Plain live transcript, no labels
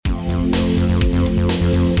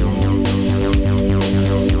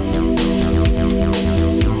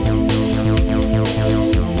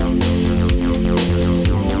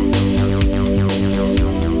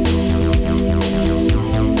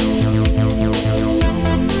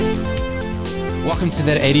welcome to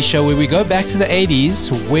That 80s Show, where we go back to the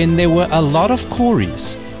 80s when there were a lot of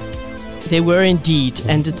Corys. There were indeed,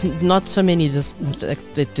 and it's not so many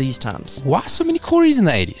these times. Why so many Corys in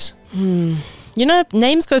the 80s? You know,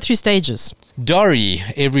 names go through stages. Dory,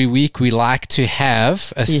 every week we like to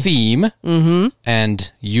have a theme,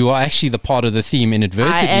 and you are actually the part of the theme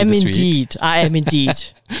inadvertently this week. I am indeed.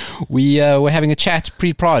 We were having a chat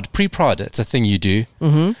pre-prod. It's a thing you do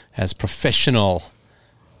as professional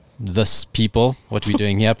this people. What are we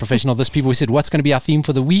doing here? Professional this people. We said, what's going to be our theme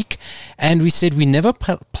for the week? And we said we never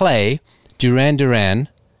play Duran Duran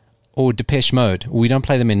or Depeche Mode. We don't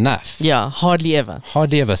play them enough. Yeah, hardly ever.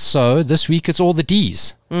 So this week it's all the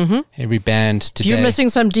Ds. Every band today. If you're missing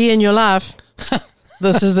some D in your life,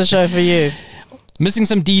 this is the show for you. Missing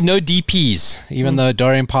some D, no DPs. Even though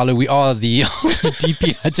Dory and Paolo, we are the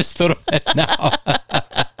DP. I just thought of that now.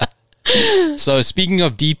 So speaking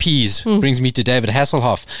of DPs, brings me to David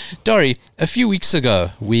Hasselhoff. Dory, a few weeks ago,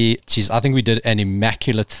 I think we did an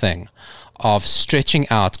immaculate thing of stretching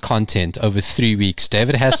out content over 3 weeks.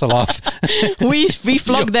 David Hasselhoff. we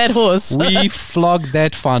flogged that horse. We flogged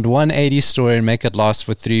that, found 180 story and make it last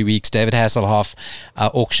for 3 weeks. David Hasselhoff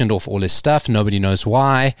auctioned off all his stuff. Nobody knows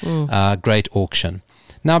why. Great auction.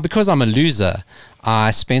 Now, because I'm a loser,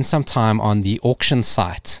 I spent some time on the auction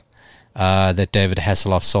site that David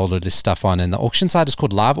Hasselhoff sold all his stuff on. And the auction site is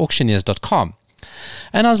called liveauctioneers.com.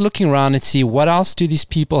 And I was looking around and see what else do these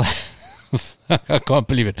people have. I can't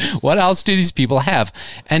believe it. What else do these people have?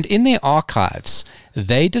 And in their archives,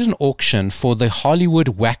 they did an auction for the Hollywood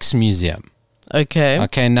Wax Museum.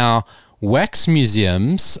 Okay, now, wax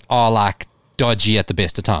museums are like dodgy at the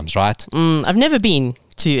best of times, right? I've never been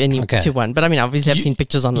to one, but I mean, obviously I've seen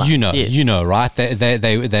pictures online. You know, right?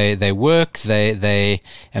 They work, they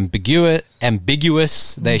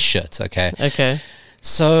ambiguous, they shit, okay? Okay.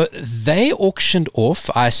 So they auctioned off.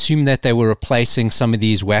 I assume that they were replacing some of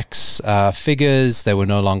these wax figures. They were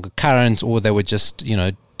no longer current, or they were just,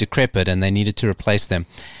 decrepit, and they needed to replace them.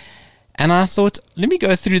 And I thought, let me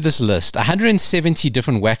go through this list. 170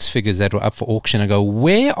 different wax figures that were up for auction. I go,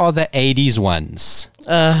 where are the 80s ones?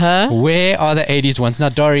 Where are the 80s ones? Now,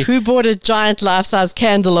 Dory. Who bought a giant life-size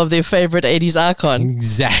candle of their favorite 80s icon?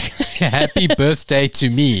 Exactly. Happy birthday to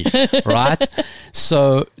me, right?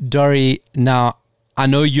 So, Dory, now, I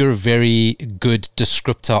know you're a very good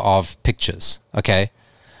descriptor of pictures, okay?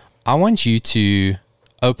 I want you to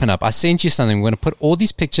open up. I sent you something. We're going to put all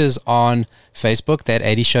these pictures on Facebook, That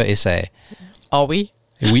 80 Show SA. Are we?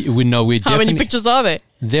 We know we're How many pictures are there?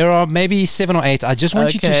 There are maybe 7 or 8. I just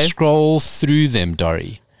want you to scroll through them,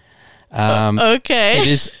 Dory. Okay. It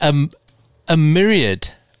is a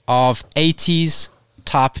myriad of 80s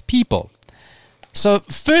type people. So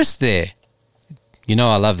first there,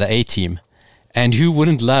 I love the A-Team. And who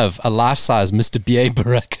wouldn't love a life-size Mr. B.A.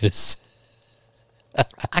 Baracus?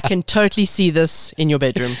 I can totally see this in your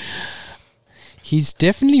bedroom. He's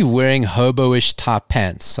definitely wearing hobo-ish type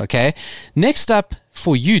pants, okay? Next up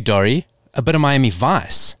for you, Dory, a bit of Miami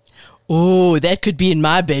Vice. Oh, that could be in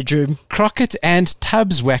my bedroom. Crockett and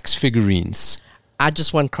Tubbs wax figurines. I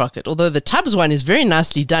just want Crockett, although the Tubbs one is very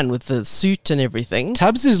nicely done with the suit and everything.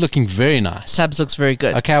 Tubbs is looking very nice. Tubbs looks very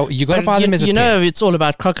good. Okay, you got to buy them as a You know, it's all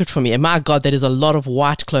about Crockett for me. And my God, that is a lot of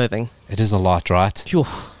white clothing. It is a lot, right? Phew.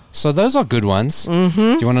 So those are good ones. Do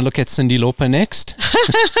you want to look at Cyndi Lauper next?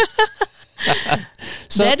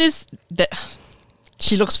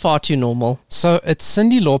 She looks far too normal. So it's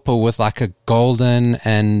Cyndi Lauper with like a golden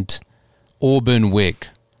and auburn wig.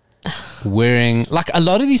 Wearing like a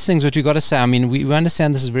lot of these things, which we got to say, I mean, we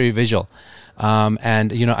understand this is very visual,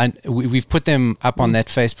 and we've put them up on that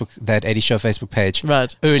 80 Show Facebook page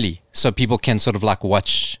right early, so people can sort of like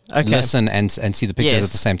watch, listen, and see the pictures at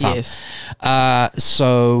the same time. Yes.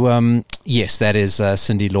 Yes, that is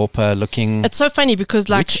Cyndi Lauper looking. It's so funny because,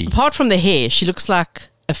 like, witchy. Apart from the hair, she looks like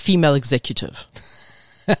a female executive.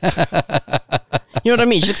 You know what I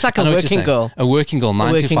mean? She looks like a working girl. A working girl,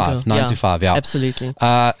 9 to 5, yeah. Absolutely.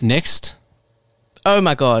 Next. Oh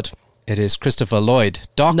my God. It is Christopher Lloyd.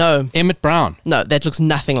 Doc. No. Emmett Brown. No, that looks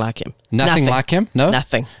nothing like him. Nothing like him? No?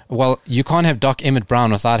 Nothing. Well, you can't have Doc Emmett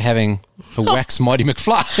Brown without having a wax Marty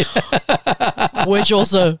McFly. Which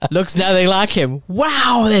also looks nothing like him.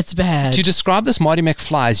 Wow, that's bad. To describe this Marty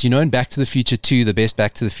McFly is, in Back to the Future 2, the best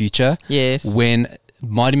Back to the Future. Yes. When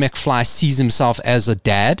Marty McFly sees himself as a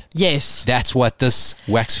dad. Yes. That's what this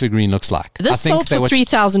wax figurine looks like. This sold for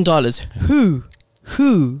 $3,000.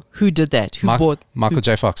 Who did that? Michael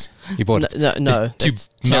J. Fox. He bought it. No. To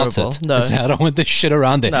melt terrible. it. No. I don't want this shit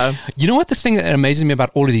around there. No. You know what the thing that amazes me about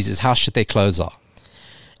all of these is how shit their clothes are.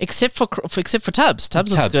 Except for Tubbs.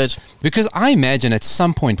 Tubbs looks good. Because I imagine at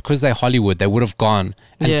some point, because they're Hollywood, they would have gone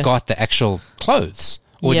and got the actual clothes.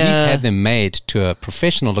 Or at least had them made to a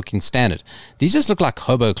professional looking standard. These just look like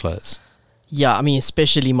hobo clothes. Yeah, I mean,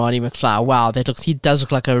 especially Marty McFly. Wow, he does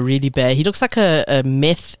look like a really bad, he looks like a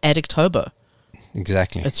meth addict hobo.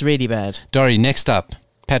 Exactly. It's really bad. Dory, next up,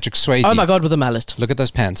 Patrick Swayze. Oh my God, with a mullet. Look at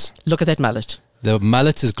those pants. Look at that mullet. The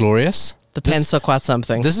mullet is glorious. The pants are quite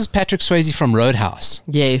something. This is Patrick Swayze from Roadhouse.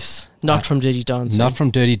 Yes, not from Dirty Dancing. Not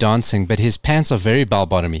from Dirty Dancing, but his pants are very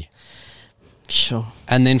bell-bottomy. Sure.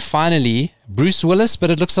 And then finally, Bruce Willis, but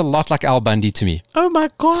it looks a lot like Al Bundy to me. Oh my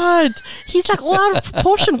God. He's like all out of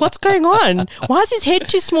proportion. What's going on? Why is his head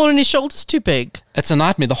too small and his shoulders too big? It's a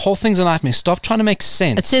nightmare. The whole thing's a nightmare. Stop trying to make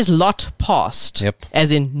sense. It says lot passed. Yep.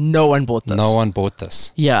 As in no one bought this. No one bought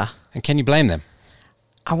this. Yeah. And can you blame them?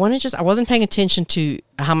 I wasn't paying attention to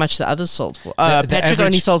how much the others sold for. Patrick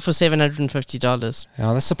only sold for $750.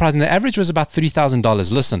 Oh, that's surprising. The average was about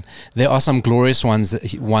 $3,000. Listen, there are some glorious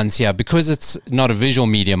ones here. Because it's not a visual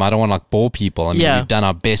medium, I don't want to bore people. I mean, we've done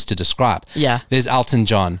our best to describe. Yeah. There's Elton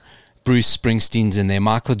John, Bruce Springsteen's in there,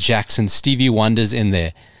 Michael Jackson, Stevie Wonder's in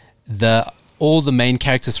there. All the main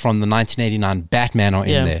characters from the 1989 Batman are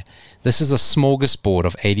in there. This is a smorgasbord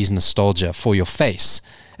of 80s nostalgia for your face.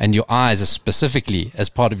 And your eyes specifically as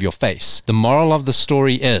part of your face. The moral of the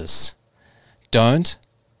story is,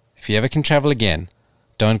 if you ever can travel again,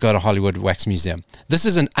 don't go to Hollywood Wax Museum. This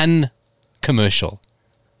is an uncommercial.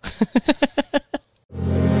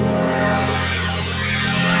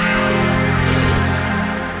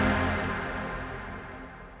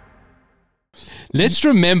 Let's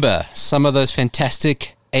remember some of those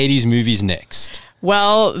fantastic 80s movies next.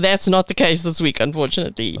 Well, that's not the case this week,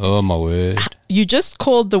 unfortunately. Oh, my word. You just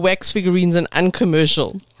called the wax figurines an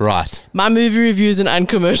uncommercial. Right. My movie review is an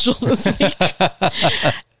uncommercial this week.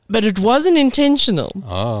 But it wasn't intentional.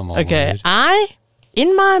 Oh, my word.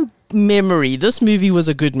 In my memory, this movie was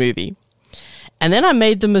a good movie. And then I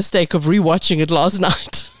made the mistake of rewatching it last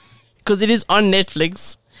night. Because it is on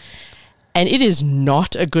Netflix. And it is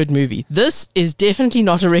not a good movie. This is definitely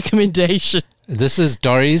not a recommendation. This is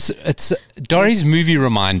it's Dory's movie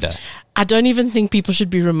reminder. I don't even think people should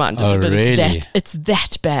be reminded. Oh, but really? It's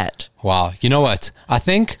that bad. Wow. You know what? I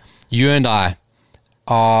think you and I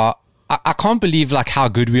are... I can't believe how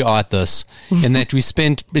good we are at this, in that we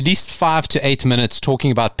spent at least 5 to 8 minutes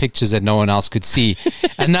talking about pictures that no one else could see.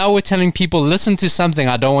 And now we're telling people, listen to something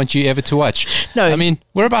I don't want you ever to watch. No. I mean,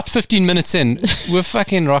 we're about 15 minutes in. We're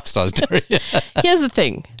fucking rock stars, Dory. Here's the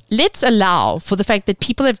thing. Let's allow for the fact that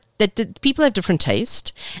people have different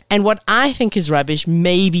taste, and what I think is rubbish,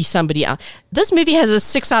 maybe somebody else. This movie has a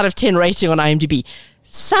 6 out of 10 rating on IMDb.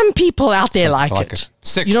 Some people out there like it.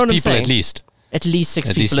 6 you know what people I'm saying? at least. At least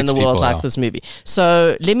 6 people in the people, world like this movie.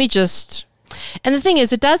 So let me just... And the thing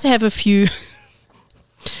is, it does have a few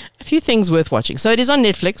things worth watching. So it is on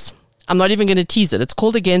Netflix. I'm not even going to tease it. It's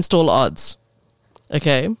called Against All Odds.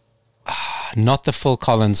 Okay? Not the Phil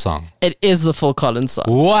Collins song. It is the Phil Collins song.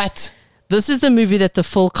 What? This is the movie that the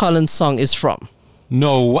Phil Collins song is from.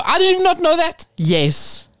 No, I did not know that.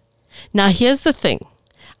 Yes. Now, here's the thing.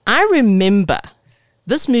 I remember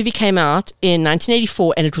this movie came out in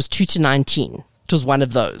 1984 and it was 2 to 19. It was one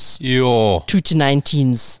of those. 2 to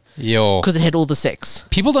 19s. Because it had all the sex.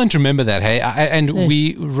 People don't remember that, hey?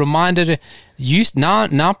 We reminded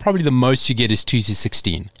now probably the most you get is 2 to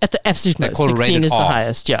 16. At the absolute most. 16 is the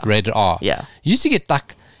highest, yeah. Rated R. Yeah. You used to get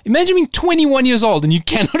imagine being 21 years old and you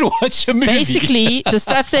cannot watch a movie. Basically, the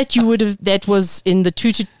stuff that you would have, that was in the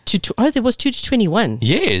 2 to there was 2 to 21.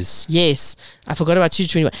 Yes. Yes. I forgot about 2 to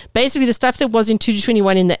 21. Basically, the stuff that was in 2 to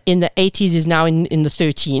 21 in the 80s is now in the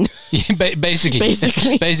 13. Yeah, basically.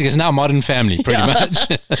 It's now Modern Family, pretty much.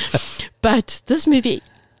 But this movie,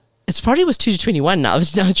 it probably was 2 to 21 now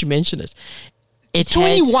that you mention it.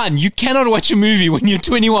 21? You cannot watch a movie when you're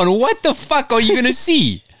 21. What the fuck are you going to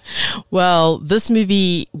see? Well, this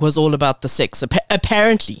movie was all about the sex,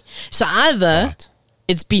 apparently. So either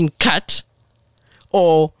it's been cut,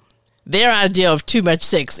 or their idea of too much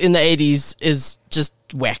sex in the 80s is just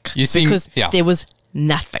whack. Because there was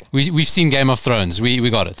nothing. We've seen Game of Thrones. We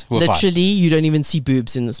got it. We're Literally, fine. You don't even see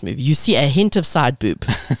boobs in this movie. You see a hint of side boob.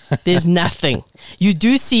 There's nothing. You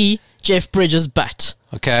do see Jeff Bridges' butt.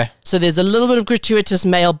 Okay. So there's a little bit of gratuitous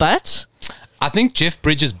male butt. I think Jeff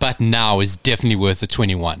Bridges' butt now is definitely worth the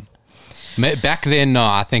 21. Back then, no,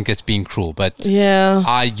 I think it's being cruel, but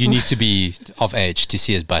you need to be of age to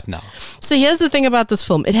see his butt now. So here's the thing about this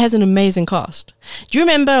film. It has an amazing cast. Do you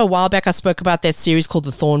remember a while back I spoke about that series called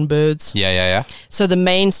The Thornbirds? Yeah. So the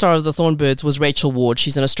main star of The Thornbirds was Rachel Ward.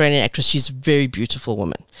 She's an Australian actress. She's a very beautiful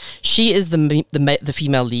woman. She is the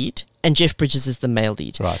female lead. and Jeff Bridges is the male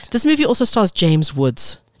lead. Right. This movie also stars James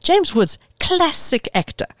Woods. James Woods, classic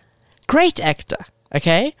actor. Great actor.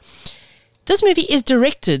 Okay? This movie is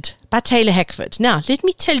directed by Taylor Hackford. Now, let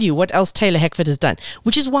me tell you what else Taylor Hackford has done,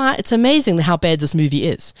 which is why it's amazing how bad this movie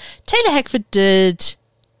is. Taylor Hackford did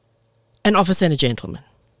An Officer and a Gentleman.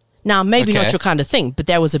 Now, maybe not your kind of thing, but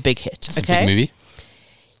that was a big hit. It's a big movie.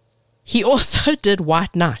 He also did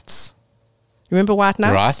White Nights. Remember White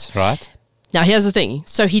Nights? Right. Now, here's the thing.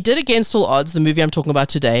 So he did Against All Odds, the movie I'm talking about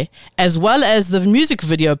today, as well as the music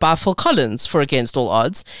video by Phil Collins for Against All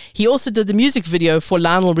Odds. He also did the music video for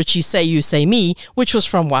Lionel Richie's Say You, Say Me, which was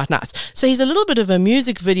from White Nights. So he's a little bit of a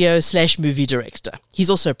music video / movie director. He's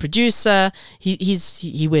also a producer.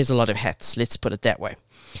 He wears a lot of hats, let's put it that way.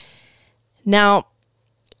 Now,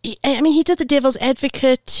 he did The Devil's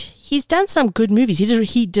Advocate. He's done some good movies.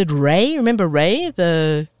 He did Ray. Remember Ray?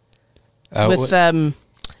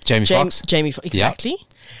 Jamie Foxx. Jamie Foxx, exactly. Yep.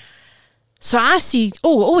 So I see,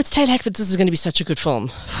 it's Taylor Hackford. This is going to be such a good film.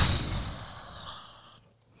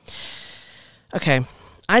 Okay,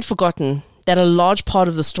 I'd forgotten that a large part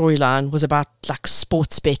of the storyline was about like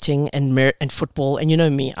sports betting and football. And you know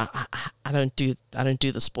me, I don't do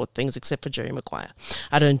the sport things except for Jerry Maguire.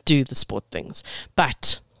 I don't do the sport things.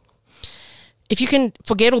 But if you can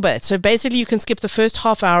forget all that, so basically you can skip the first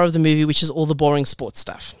half hour of the movie, which is all the boring sports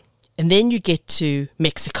stuff. And then you get to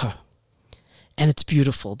Mexico, and it's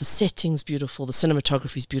beautiful. The setting's beautiful. The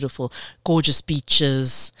cinematography's beautiful. Gorgeous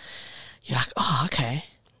beaches. You're like, oh, okay.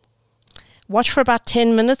 Watch for about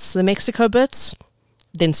 10 minutes, the Mexico bits,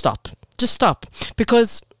 then stop. Just stop.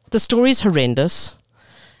 Because the story's horrendous.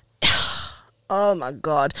 Oh, my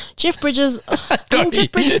God. Jeff Bridges.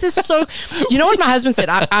 Jeff Bridges is so... You know what my husband said?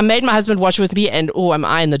 I made my husband watch with me, and am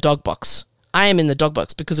I in the dog box? I am in the dog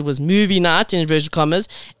box because it was movie night in inverted commas,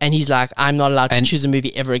 and he's like, I'm not allowed to choose a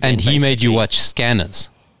movie ever again. And he made you watch Scanners.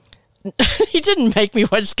 He didn't make me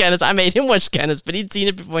watch Scanners. I made him watch Scanners, but he'd seen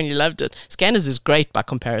it before and he loved it. Scanners is great by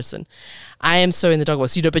comparison. I am so in the dog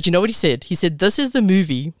box. But you know what he said? He said, this is the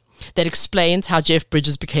movie that explains how Jeff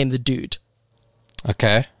Bridges became the dude.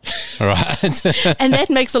 Okay. All right. And that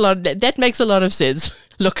makes a lot of sense.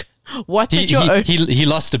 Look, watch at your own. He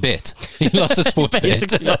lost a bet. He lost a sports bet.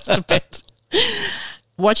 Basically lost a bet.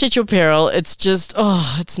 Watch at your peril. It's just,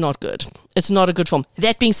 it's not good. It's not a good film.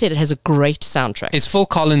 That being said, it has a great soundtrack. Is Phil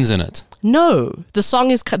Collins in it? No. The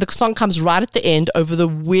song comes right at the end over the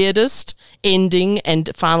weirdest ending and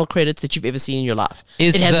final credits that you've ever seen in your life.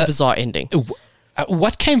 It has a bizarre ending.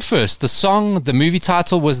 What came first? The song, the movie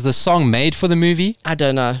title? Was the song made for the movie? I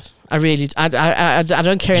don't know. I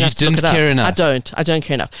don't care enough to look it up. I don't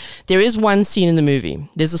care enough. There is one scene in the movie.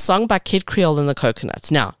 There's a song by Kid Creole and the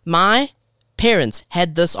Coconuts. Now, my parents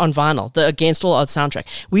had this on vinyl, the Against All Odds soundtrack.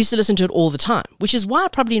 We used to listen to it all the time, which is why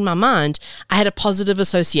probably in my mind I had a positive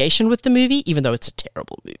association with the movie, even though it's a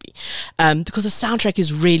terrible movie, because the soundtrack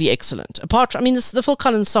is really excellent. The Phil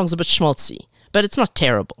Collins song's a bit schmaltzy, but it's not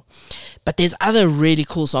terrible. But there's other really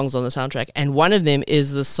cool songs on the soundtrack, and one of them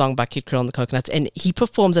is this song by Kid Creole and the Coconuts, and he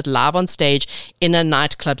performs it live on stage in a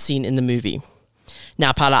nightclub scene in the movie.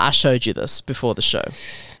 Now, Paula, I showed you this before the show.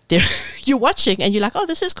 You're watching and you're like, oh,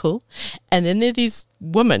 this is cool. And then there are these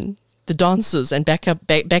women, the dancers and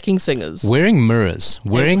backing singers. Wearing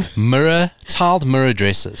tiled mirror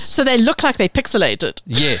dresses. So they look like they're pixelated.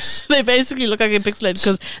 Yes. They basically look like they're pixelated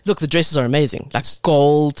because, look, the dresses are amazing. Like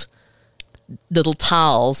gold little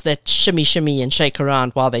towels that shimmy and shake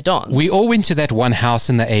around while they dance. We all went to that one house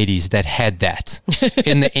in the 80s that had that.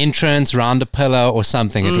 In the entrance, round a pillar or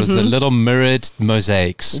something. It was the little mirrored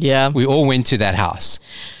mosaics. Yeah. We all went to that house.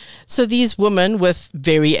 So these women with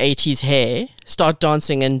very 80s hair start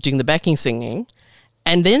dancing and doing the backing singing,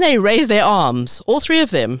 and then they raise their arms, all three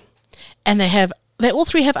of them, and they all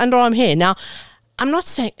three have underarm hair. Now, I'm not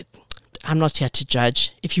here to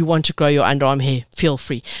judge. If you want to grow your underarm hair, feel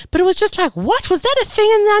free. But it was just like, what? Was that a thing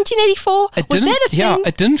in 1984? Was that a thing? Yeah,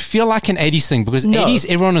 it didn't feel like an 80s thing because 80s,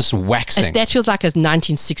 everyone was waxing. That feels like a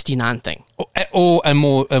 1969 thing. Or a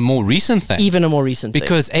more recent thing. Even a more recent thing.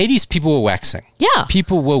 Because 80s people were waxing. Yeah.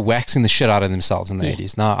 People were waxing the shit out of themselves in the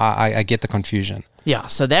 80s. Now, I get the confusion. Yeah,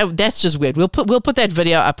 so that's just weird. We'll put that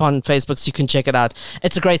video up on Facebook so you can check it out.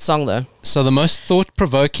 It's a great song, though. So the most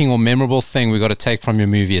thought-provoking or memorable thing we got to take from your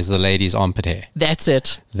movie is the lady's armpit hair. That's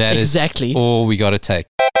it. That exactly. Is all we got to take.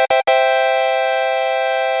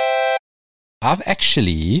 I've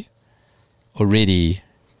actually already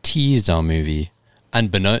teased our movie,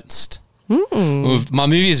 unbeknownst. My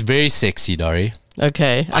movie is very sexy, Dori.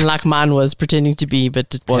 Okay, unlike mine was pretending to be,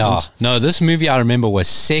 but it wasn't. Yeah. No, this movie I remember was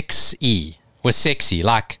sexy. Was sexy.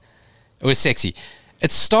 Like, it was sexy.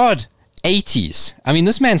 It starred 80s. I mean,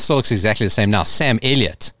 this man still looks exactly the same now. Sam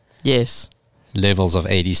Elliott. Yes. levels of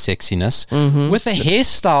 80s sexiness, with a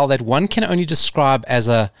hairstyle that one can only describe as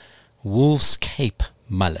a wolf's cape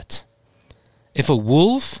mullet. If a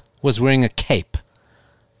wolf was wearing a cape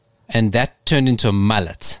and that turned into a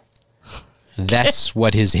mullet, that's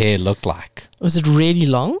what his hair looked like. Was it really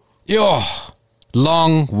long? Yeah,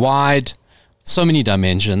 long, wide, so many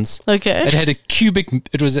dimensions. Okay. It had a cubic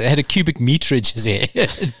meterage, his hair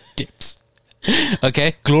depth.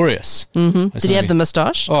 Okay, glorious. Did he have the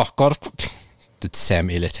moustache? Oh God, did Sam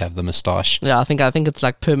Elliott have the moustache? Yeah, I think it's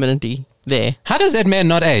like permanently there. How does that man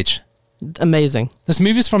not age? Amazing. This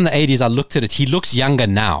movie's from the 80s. I looked at it. He looks younger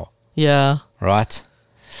now, Yeah. right?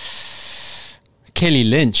 Kelly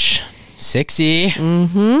Lynch, sexy,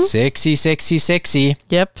 sexy, sexy, sexy.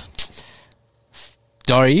 Yep.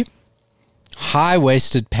 Dory,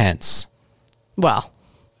 high-waisted pants. Well,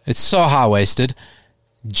 It's so high-waisted.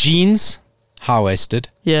 Jeans, high-waisted.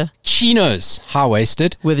 yeah. Chinos,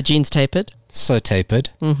 high-waisted. Were the jeans tapered? So tapered.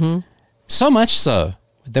 So much so.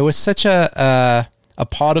 There was such a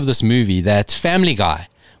part of this movie that Family Guy,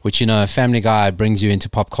 which, you know, Family Guy brings you into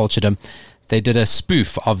pop culture. They did a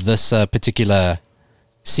spoof of this particular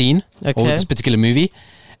scene or Okay. this particular movie.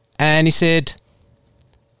 And he said,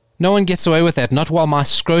 no one gets away with that, not while my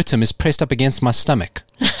scrotum is pressed up against my stomach.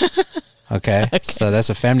 Okay. So that's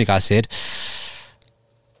what Family Guy said.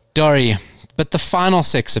 Dory, but the final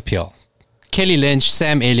sex appeal. Kelly Lynch,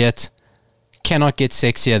 Sam Elliott cannot get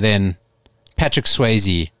sexier than Patrick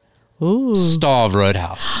Swayze, Ooh. star of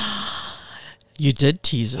Roadhouse. You did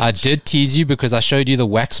tease it. I did tease you because I showed you the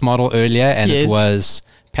wax model earlier, and Yes. it was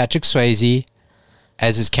Patrick Swayze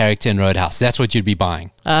as his character in Roadhouse. That's what you'd be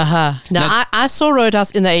buying. Now, Now- I saw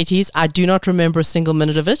Roadhouse in the 80s. I do not remember a single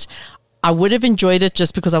minute of it. I would have enjoyed it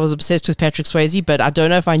just because I was obsessed with Patrick Swayze, but I don't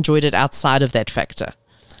know if I enjoyed it outside of that factor.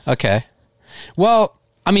 Okay. Well,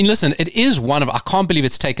 I mean, listen, it is one of... I can't believe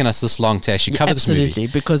it's taken us this long to actually cover this movie. Absolutely,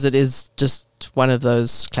 because it is just one of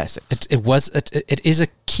those classics. It is a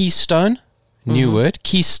keystone, new word,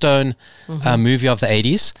 keystone movie of the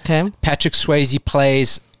 80s. Okay. Patrick Swayze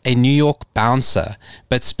plays a New York bouncer,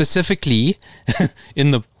 but specifically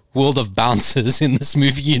in the world of bouncers in this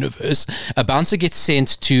movie universe, a bouncer gets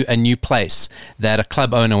sent to a new place that a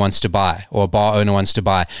club owner wants to buy or a bar owner wants to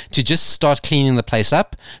buy to just start cleaning the place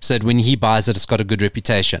up so that when he buys it, it's got a good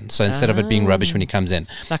reputation. So instead of it being rubbish when he comes in.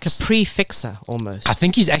 Like a prefixer almost. I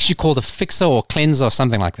think he's actually called a fixer or cleanser or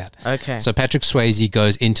something like that. Okay. So Patrick Swayze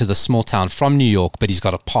goes into the small town from New York, but he's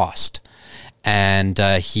got a past. And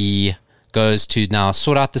he goes to now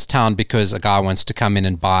sort out this town because a guy wants to come in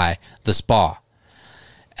and buy this bar.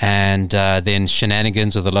 And then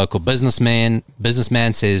shenanigans with a local businessman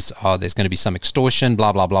says, oh, there's going to be some extortion,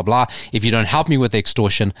 blah, blah, blah, blah. If you don't help me with the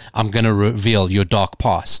extortion, I'm going to reveal your dark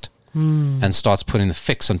past. And starts putting the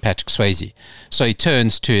fix on Patrick Swayze. So he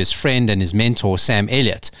turns to his friend and his mentor, Sam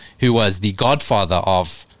Elliott, who was the godfather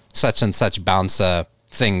of such and such bouncer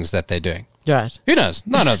things that they're doing. Right. Who knows?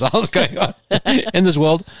 No one knows what's going on in this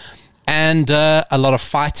world. And a lot of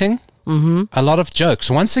fighting, a lot of jokes.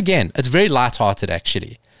 Once again, it's very lighthearted,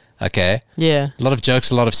 actually. Okay? Yeah. A lot of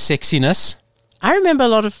jokes, a lot of sexiness. I remember a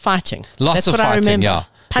lot of fighting. Lots That's of what I fighting, remember. yeah.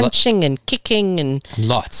 Punching and kicking and,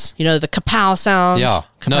 Lots. you know, the kapow sound. Yeah.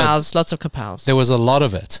 No. Kapows, lots of kapows. There was a lot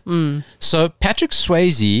of it. So Patrick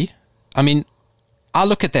Swayze, I mean, I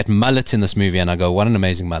look at that mullet in this movie and I go, what an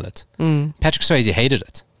amazing mullet. Patrick Swayze hated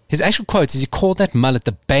it. His actual quote is he called that mullet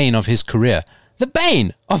the bane of his career. The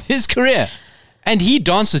bane of his career. And he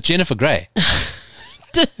danced with Jennifer Grey.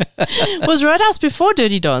 Was Roadhouse before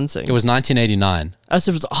Dirty Dancing? It was 1989. Oh,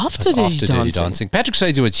 so it was after, It was Dirty, after Dancing. Dirty Dancing. Patrick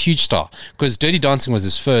Swayze was a huge star because Dirty Dancing was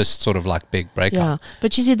his first sort of like big breakout. Yeah,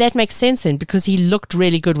 but you see, that makes sense then because he looked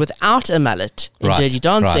really good without a mullet in Right, Dirty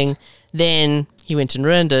Dancing. right. Then he went and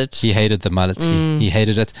ruined it. He hated the mullet. He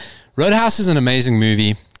hated it. Roadhouse is an amazing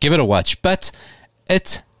movie. Give it a watch. But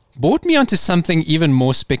it brought me onto something even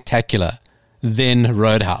more spectacular than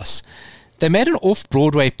Roadhouse. They made an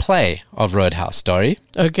off-Broadway play of Roadhouse, Dory.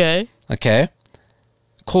 Okay. Okay.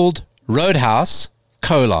 Called Roadhouse,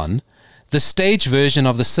 the stage version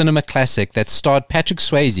of the cinema classic that starred Patrick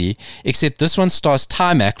Swayze, except this one stars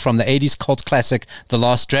Timac from the 80s cult classic The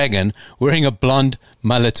Last Dragon, wearing a blonde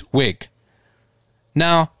mullet wig.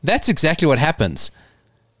 Now, that's exactly what happens.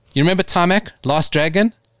 You remember Timac, Last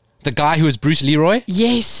Dragon? The guy who was Bruce Leroy?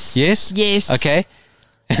 Yes. Yes? Yes. Okay.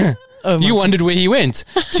 Oh my You wondered where he went.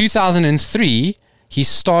 2003, he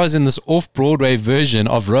stars in this off-Broadway version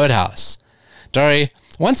of Roadhouse. Dory,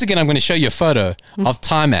 once again, I'm going to show you a photo of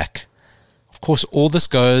Timac. Of course, all this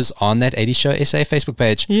goes on that 80 Show SA Facebook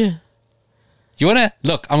page. Yeah. You want to?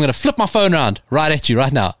 Look, I'm going to flip my phone around right at you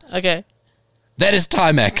right now. Okay. That is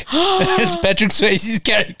Timac. It's Patrick Swayze's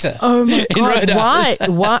character. Oh my in God! Roadhouse.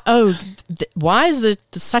 Why? Oh, why is there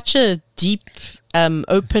such a deep,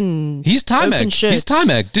 open? He's open Timac. shirt? He's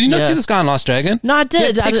Timac. Did you not Yeah. see this guy in Last Dragon? No, I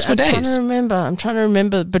did. He had pecs for I'm trying days. to remember. I'm trying to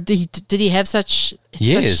remember. But did he have such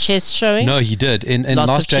Yes. chest showing? No, he did. In Lots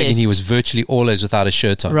Last of Dragon, chest. he was virtually always without a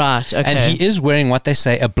shirt on. Right, okay. And he is wearing what they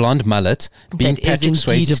say a blonde mullet. Being That is Patrick indeed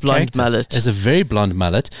Swayze's a blonde character. mullet. Is a very blonde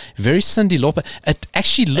mullet. Very Cyndi Lauper. It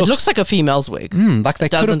actually It looks like a female's wig. like they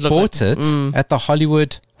could have doesn't look bought like- it at the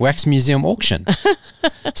Hollywood Wax Museum auction.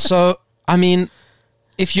 So, I mean,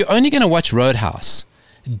 if you're only going to watch Roadhouse,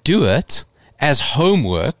 do it as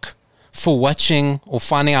homework for watching or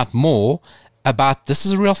finding out more about, this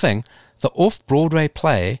is a real thing, the off-Broadway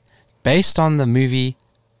play based on the movie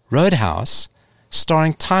Roadhouse,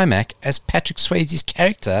 starring Timac as Patrick Swayze's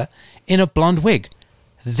character in a blonde wig.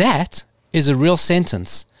 That is a real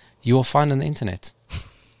sentence you will find on the internet.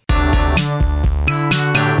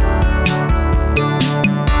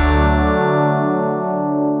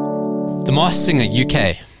 The Masked Singer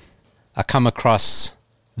UK. I come across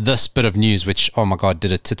this bit of news, which, oh my God,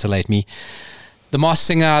 did it titillate me. The Masked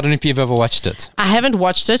Singer, I don't know if you've ever watched it. I haven't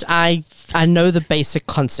watched it. I know the basic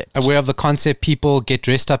concept. Aware of the concept, people get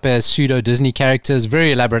dressed up as pseudo Disney characters,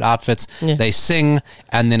 very elaborate outfits. Yeah. They sing,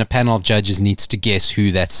 and then a panel of judges needs to guess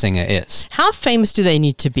who that singer is. How famous do they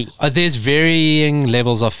need to be? There's varying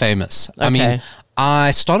levels of famous. I mean, Okay.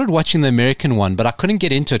 I started watching the American one, but I couldn't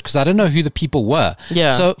get into it because I didn't know who the people were. Yeah.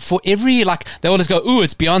 So for every, like, they always go, ooh,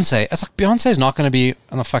 it's Beyonce. It's like, Beyonce's not going to be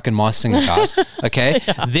on the fucking Masked Singer, guys. Okay?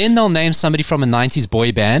 Then they'll name somebody from a 90s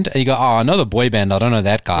boy band, and you go, oh, I know the boy band. I don't know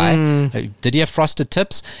that guy. Did he have frosted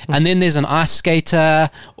tips? And then there's an ice skater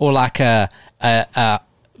or like a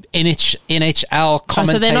NHL commentator. Oh,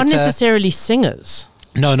 so they're not necessarily singers.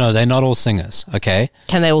 No, they're not all singers. Okay?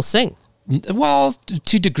 Can they all sing? Well,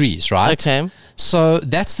 to degrees, right? Okay. So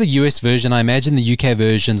that's the US version. I imagine the UK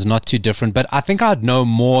version's not too different, but I think I'd know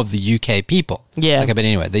more of the UK people. Yeah. Okay, but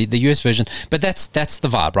anyway, the US version. But that's the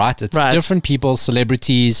vibe, right? It's Right. different people,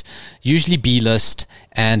 celebrities, usually B-list,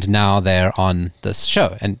 and now they're on this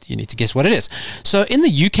show, and you need to guess what it is. So in the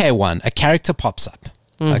UK one, a character pops up,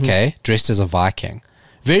 okay, dressed as a Viking.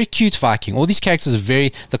 Very cute Viking. All these characters are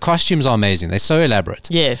the costumes are amazing. They're so elaborate.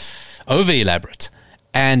 Yes. Over elaborate.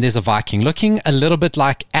 And there's a Viking looking a little bit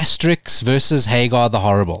like Asterix versus Hagar the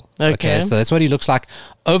Horrible. Okay. So that's what he looks like.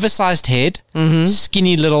 Oversized head,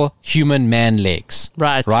 skinny little human man legs.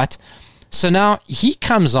 Right. Right? So now he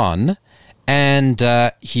comes on and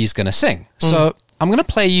he's going to sing. So I'm going to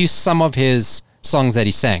play you some of his songs that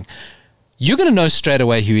he sang. You're going to know straight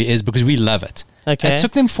away who he is because we love it. Okay. It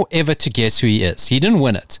took them forever to guess who he is. He didn't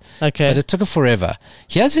win it. Okay. But it took him forever.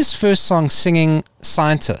 Here's his first song singing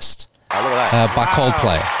Scientist. By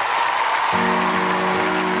Coldplay.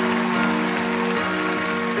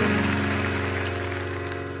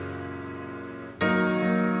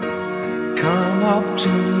 Come up to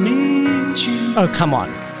meet you. Oh, come on.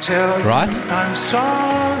 Tell you Right? I'm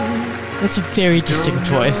sorry. That's a very distinct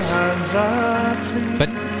voice. But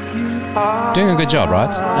doing a good job,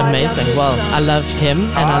 right? Amazing. Well, I love him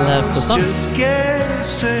and I love the song. Just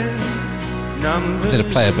guessing. Numbers Did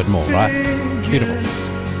it play a bit more, right? Beautiful.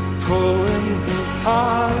 pulling the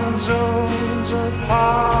puzzles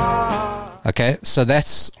apart. Okay, so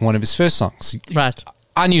that's one of his first songs. Right.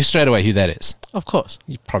 I knew straight away who that is. Of course.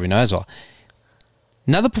 You probably know as well.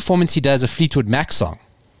 Another performance he does, a Fleetwood Mac song.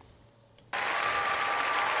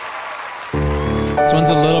 This one's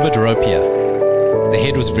a little bit ropier. The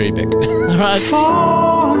head was very big. Right.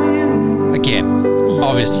 Again,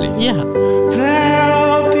 obviously. Yeah.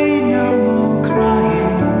 There'll be no more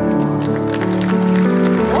crying.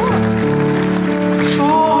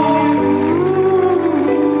 For you,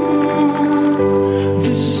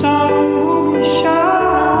 the sun will be shining.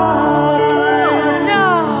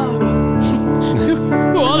 Who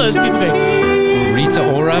are those people? Rita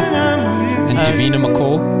Ora and Davina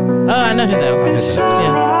McCall. Oh, I know who they are.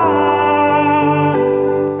 Yeah.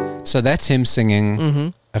 So that's him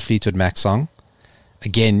singing a Fleetwood Mac song.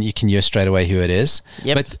 Again, you can hear straight away who it is.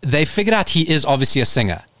 Yep. But they figured out he is obviously a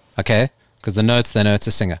singer, okay? Because they know it's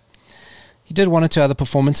a singer. He did one or two other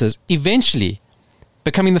performances, eventually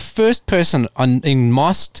becoming the first person in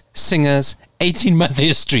Masked Singer's 18-month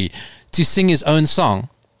history to sing his own song,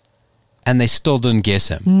 and they still didn't guess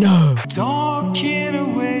him. No. Talking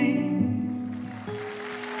away.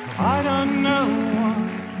 I don't know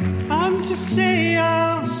what I'm to say.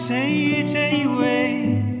 I'll say it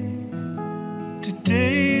anyway.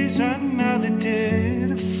 Today's another day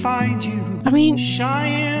to find you. I mean,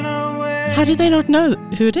 Shying away. how do they not know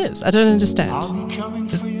who it is? I don't understand. I'll be coming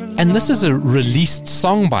for your And this is a released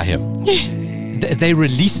song by him. they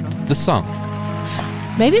released the song.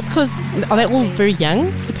 Maybe it's because, are they all very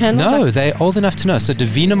young? The panel? No, Like- they're old enough to know. So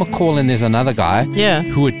Davina McCall and there's another guy. Yeah.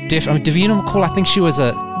 Who were Davina McCall, I think she was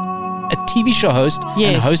a TV show host and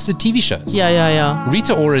Yes. hosted TV shows. Yeah.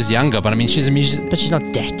 Rita Ora is younger, but I mean, she's a musician. But she's not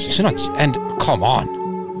that young. She's not. And come on.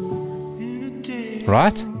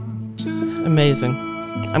 Right? Amazing.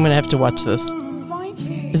 I'm going to have to watch this.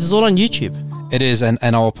 Is this all on YouTube? It is. And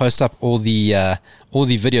I'll post up all the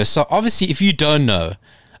videos. So obviously, if you don't know,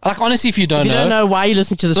 like honestly, if you don't If you don't know why you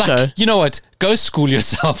listen to this show. you know what? Go school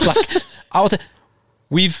yourself. Like,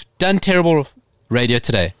 we've done terrible radio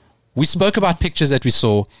today. We spoke about pictures that we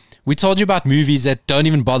saw. We told you about movies that don't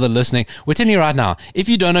even bother listening. We're telling you right now, if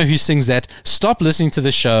you don't know who sings that, stop listening to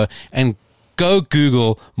the show and go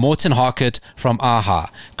Google Morten Harket from Aha.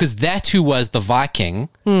 Because that who was the Viking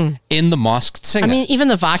in The Masked Singer. I mean, even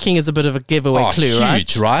the Viking is a bit of a giveaway clue,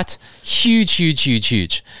 huge, right?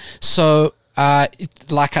 Huge. So,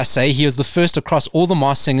 like I say, he was the first across all the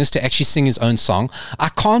Masked Singers to actually sing his own song. I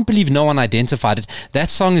can't believe no one identified it.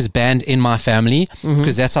 That song is banned in my family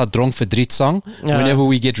because that's our Dronk Verdriet song. Yeah. Whenever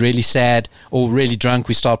we get really sad or really drunk,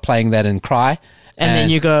 we start playing that and cry. And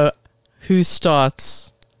then you go, who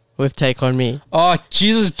starts with Take On Me? Oh,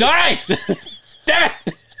 Jesus, die! Damn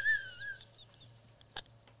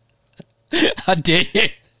it! How dare you?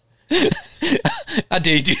 How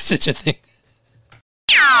dare you do such a thing?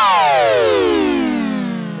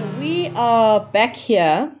 So we are back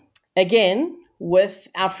here again with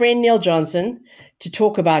our friend Neil Johnson to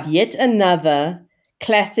talk about yet another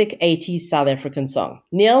classic 80s South African song.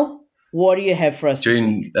 Neil, what do you have for us this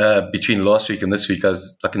week? Between last week and this week, I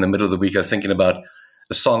was like in the middle of the week, I was thinking about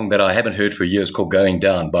a song that I haven't heard for years called Going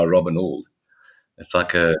Down by Robin Auld. It's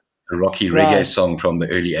like a rocky reggae song from the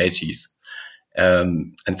early 80s.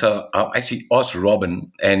 And so I actually asked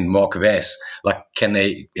Robin and Mark Vass, like,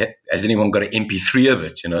 has anyone got an MP3 of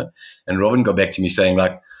it, you know? And Robin got back to me saying,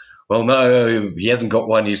 like, well, no, he hasn't got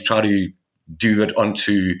one. He's trying to do it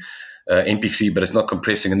onto MP3, but it's not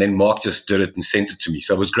compressing. And then Mark just did it and sent it to me.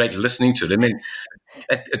 So it was great listening to it. And then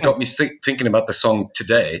it got me thinking about the song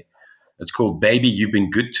today. It's called Baby, You've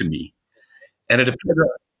Been Good to Me. And it appeared.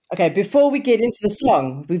 Okay, before we get into the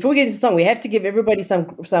song, we have to give everybody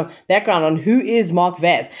some background on who is Mark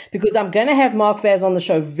Vass, because I'm going to have Mark Vass on the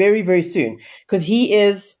show very, very soon, because he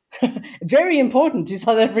is very important to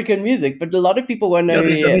South African music, but a lot of people won't know who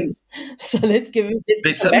he is. So let's give him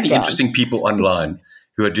There's so many interesting people online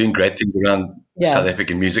who are doing great things around South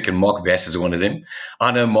African music, and Mark Vass is one of them.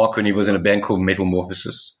 I know Mark when he was in a band called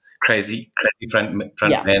Metamorphosis. Crazy front man,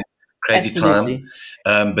 crazy absolutely.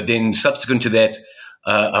 time. But then subsequent to that,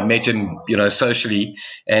 I met him, socially,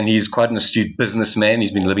 and he's quite an astute businessman.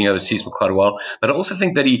 He's been living overseas for quite a while. But I also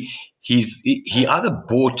think that he either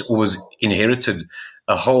bought or was inherited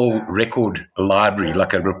a whole record library,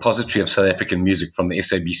 like a repository of South African music from the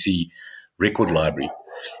SABC record library.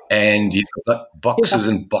 And he's got boxes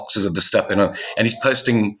and boxes of the stuff, and he's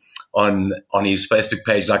posting on his Facebook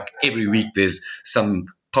page, like every week there's some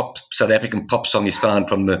South African pop song he's found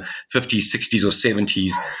from the 50s, 60s, or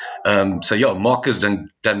 70s. Mark has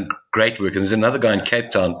done great work. And there's another guy in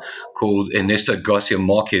Cape Town called Ernesto Garcia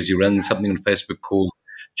Marquez who runs something on Facebook called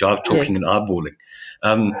Jive Talking and Eyeballing.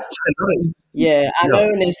 I know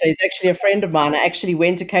Ernesto. He's actually a friend of mine. I actually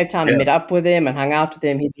went to Cape Town and met up with him and hung out with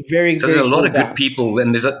him. He's very, so very there's a lot of guy. good people,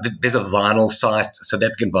 and there's a vinyl site, a South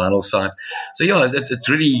African vinyl site. So it's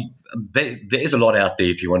really, there is a lot out there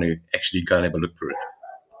if you want to actually go and have a look for it.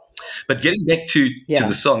 But getting back to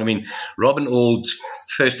the song, I mean, Robin Auld's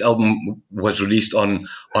first album was released on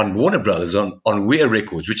Warner Brothers, on Weir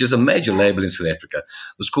Records, which is a major label in South Africa.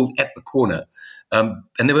 It was called At the Corner. And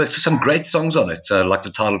there were some great songs on it, like the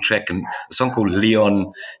title track and a song called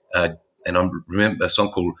Leon, and I remember a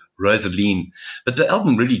song called Rosaline. But the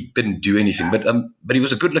album really didn't do anything. But he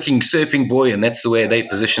was a good-looking surfing boy, and that's the way they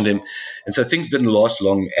positioned him. And so things didn't last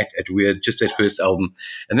long at Weir, just that first album.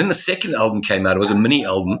 And then the second album came out. It was a mini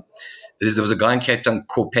album. There was a guy in Cape Town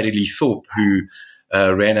called Paddy Lee Thorpe who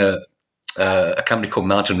ran a company called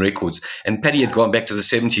Mountain Records. And Paddy had gone back to the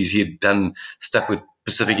 70s. He had done stuff with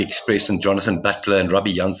Pacific Express and Jonathan Butler and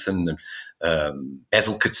Robbie Jansen and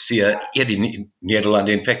Basil Coetzee, Eddie Nederlander.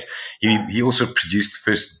 In fact, he also produced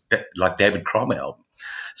the first like David Kramer album.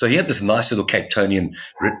 So he had this nice little Cape Townian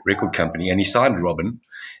record company, and he signed Robin.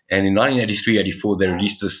 And in 1983-84, they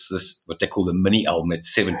released this what they call the mini album. It had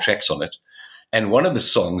 7 tracks on it. And one of the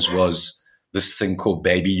songs was this thing called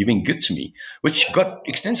Baby, You've Been Good to Me, which got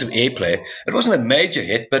extensive airplay. It wasn't a major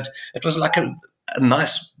hit, but it was like a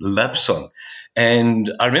nice love song. And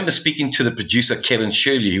I remember speaking to the producer, Kevin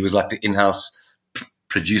Shirley, who was like the in-house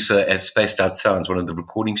producer at Spaced Out Sounds, one of the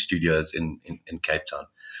recording studios in Cape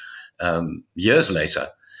Town, years later.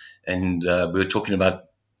 And we were talking about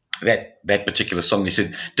that particular song. He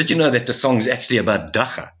said, "Did you know that the song is actually about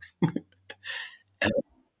Dagga?"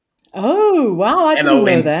 Oh, wow. I didn't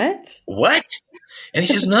know that. What? And he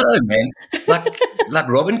says, "No, man. Like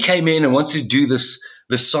Robin came in and wanted to do this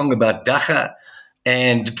song about Dagga,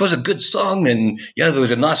 and it was a good song, and there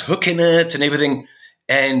was a nice hook in it and everything.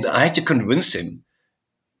 And I had to convince him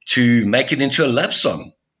to make it into a love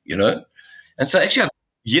song, And so actually,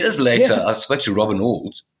 years later, I spoke to Robin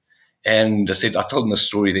Auld, and I told him the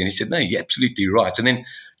story then. He said, "No, you're absolutely right." And then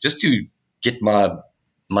just to get my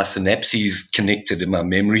synapses connected and my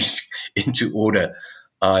memories into order,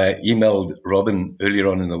 I emailed Robin earlier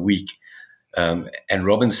on in the week, and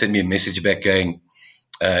Robin sent me a message back going,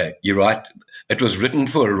 "You're right. It was written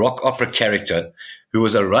for a rock opera character who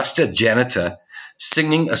was a Rasta janitor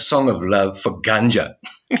singing a song of love for ganja."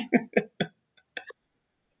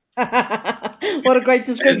 What a great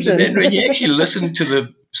description. And when you actually listen to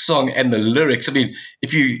the song and the lyrics, I mean,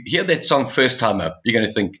 if you hear that song first time up, you're going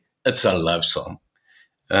to think it's a love song.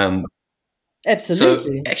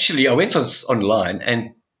 Absolutely. So actually, I went online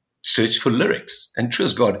and searched for lyrics. And true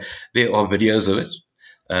as God, there are videos of it.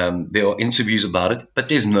 There are interviews about it, but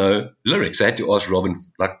there's no lyrics. I had to ask Robin,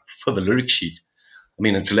 for the lyric sheet. I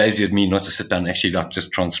mean, it's lazy of me not to sit down and actually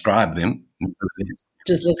just transcribe them.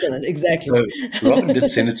 Just listen, exactly. So Robin did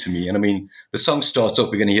send it to me, and I mean, the song starts off.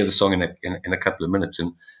 We're going to hear the song in a couple of minutes,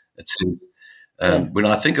 and it says, "When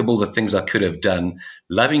I think of all the things I could have done,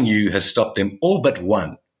 loving you has stopped them all but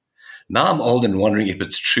one. Now I'm old and wondering if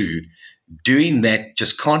it's true. Doing that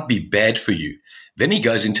just can't be bad for you." Then he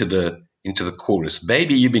goes into the chorus.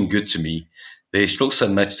 "Baby, you've been good to me. There's still so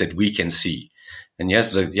much that we can see." And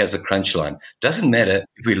here's the crunch line. "Doesn't matter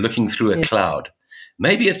if we're looking through a cloud.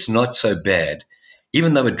 Maybe it's not so bad,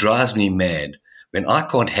 even though it drives me mad. When I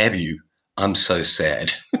can't have you, I'm so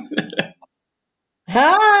sad."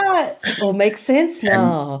 It all makes sense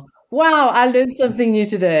now. Wow, I learned something new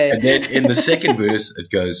today. And then in the second verse, it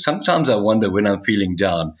goes, "Sometimes I wonder when I'm feeling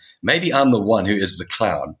down, maybe I'm the one who is the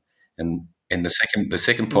clown." And in the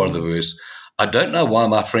second part of the verse, "I don't know why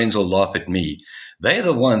my friends all laugh at me. They're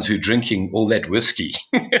the ones who drinking all that whiskey."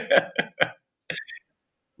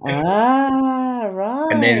 Right.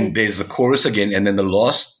 And then there's the chorus again. And then the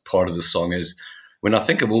last part of the song is, "When I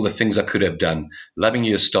think of all the things I could have done, loving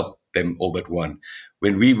you has stopped them all but one.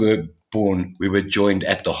 When we were born, we were joined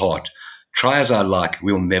at the heart. Try as I like,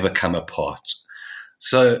 we'll never come apart."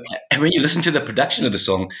 So, and when you listen to the production of the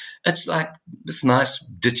song, it's like this nice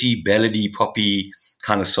ditty, ballady, poppy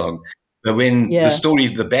kind of song. But when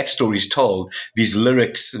the backstory is told, these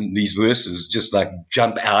lyrics and these verses just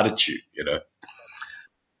jump out at you,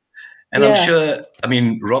 And I'm sure, I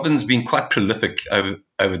mean, Robin's been quite prolific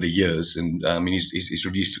over the years, and I mean, he's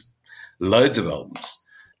released loads of albums,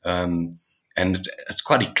 and it's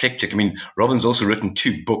quite eclectic. I mean, Robin's also written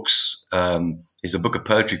 2 books. There's a book of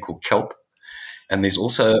poetry called Kelp, and there's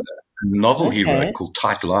also a novel he wrote called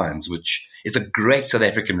Tight Lines, which is a great South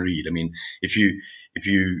African read. I mean,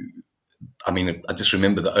 I just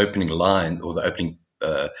remember the opening line or the opening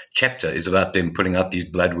chapter is about them putting out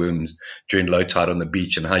these bloodworms during low tide on the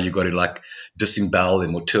beach, and how you got to disembowel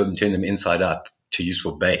them or turn them inside out to use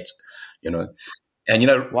for bait, And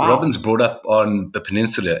Robin's brought up on the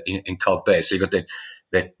peninsula in Kalk Bay, so you got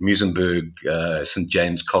that Muizenberg, St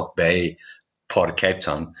James, Kalk Bay part of Cape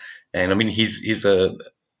Town, and I mean he's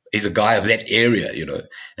a guy of that area,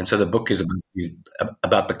 And so the book is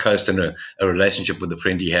about the coast and a relationship with a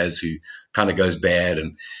friend he has who kind of goes bad,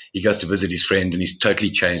 and he goes to visit his friend and he's totally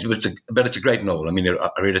changed. But it's a great novel. I mean,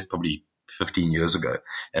 I read it probably 15 years ago,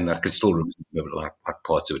 and I could still remember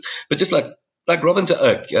parts of it. But just like Robin's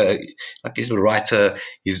he's a writer.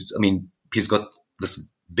 He's got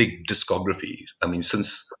this big discography. I mean,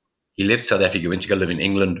 since he left South Africa, went to go live in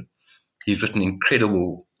England, he's written an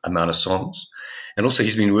incredible amount of songs. And also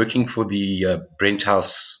he's been working for the Brent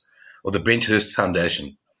House or the Brent Hurst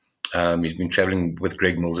Foundation. He's been traveling with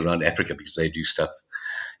Greg Mills around Africa because they do stuff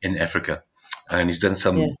in Africa. And he's done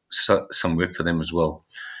some work for them as well.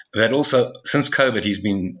 That also, since COVID, he's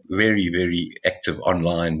been very, very active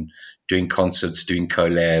online, doing concerts, doing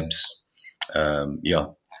collabs.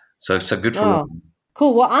 So good for him.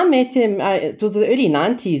 Cool. Well, I met him, it was the early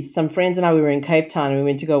 90s. Some friends and I, we were in Cape Town, and we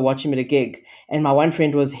went to go watch him at a gig. And my one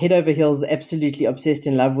friend was head over heels, absolutely obsessed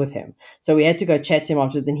in love with him. So we had to go chat to him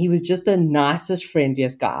afterwards, and he was just the nicest,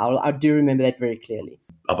 friendliest guy. I do remember that very clearly.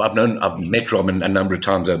 I've met Robin a number of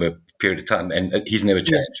times over a period of time, and he's never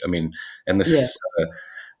changed. I mean, and this,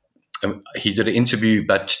 he did an interview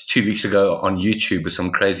about 2 weeks ago on YouTube with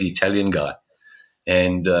some crazy Italian guy.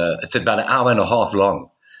 and it's about an hour and a half long.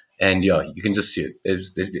 And yeah, you can just see it.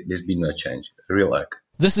 There's been no change. A real oak.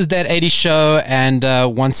 This is That 80s Show, and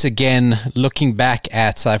once again, looking back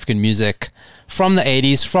at South African music from the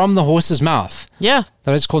 80s, from the horse's mouth. Yeah.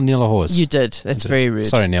 Did I just call Neil a horse? You did. That's very rude.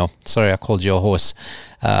 Sorry, Neil. Sorry I called you a horse.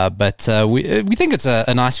 But we think it's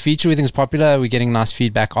a nice feature. We think it's popular. We're getting nice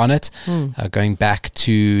feedback on it. Going back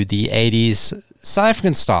to the 80s South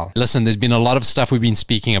African style. Listen, there's been a lot of stuff we've been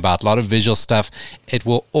speaking about, a lot of visual stuff. It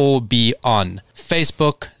will all be on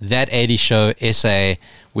Facebook, That 80s Show SA.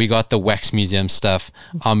 We got the Wax Museum stuff,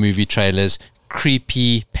 our movie trailers,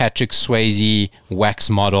 creepy Patrick Swayze wax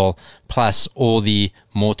model, plus all the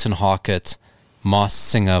Morton Harkett Masked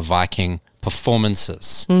Singer Viking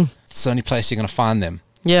performances. It's the only place you're going to find them.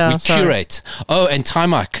 Yeah, we curate. Oh, and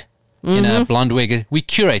Timak in a blonde wig. We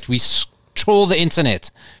curate. We trawl the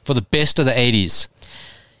internet for the best of the 80s.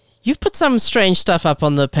 You've put some strange stuff up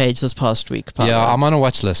on the page this past week, Paolo. Yeah, I'm on a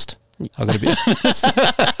watch list. I've got to be honest.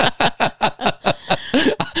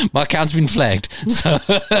 My account's been flagged. So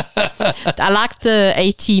I liked the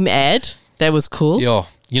A-Team ad. That was cool. yeah.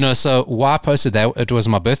 You know, so why I posted that, it was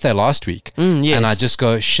my birthday last week. Yes. And I just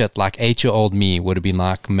go, shit, like 8-year-old me would have been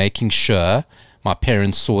like making sure my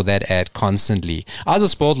parents saw that ad constantly. I was a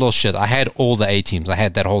spoiled little shit. I had all the A-Teams. I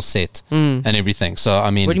had that whole set and everything. So, I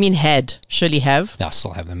mean... What do you mean had? Surely have? I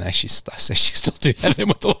still have them. Actually, I still do have them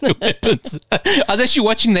with all the weapons. I was actually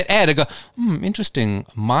watching that ad. I go, interesting.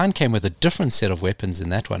 Mine came with a different set of weapons in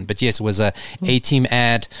that one. But yes, it was a A-Team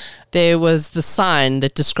ad. There was the sign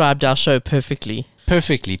that described our show perfectly.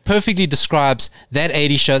 Perfectly describes That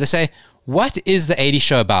 80s Show. They say, what is the 80s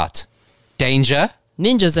Show about? Danger.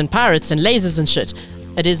 Ninjas and pirates and lasers and shit.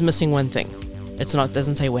 It is missing one thing. It's not.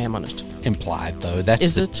 Doesn't say wham on it. Implied though. That's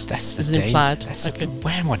is the, it? That's the is it implied? That's okay.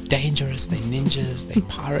 Wham! What dangerous? They ninjas. They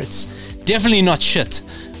pirates. Definitely not shit.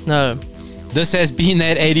 No. This has been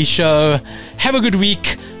That 80s Show. Have a good week.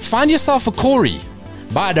 Find yourself a Corey.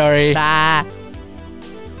 Bye, Dory. Bye.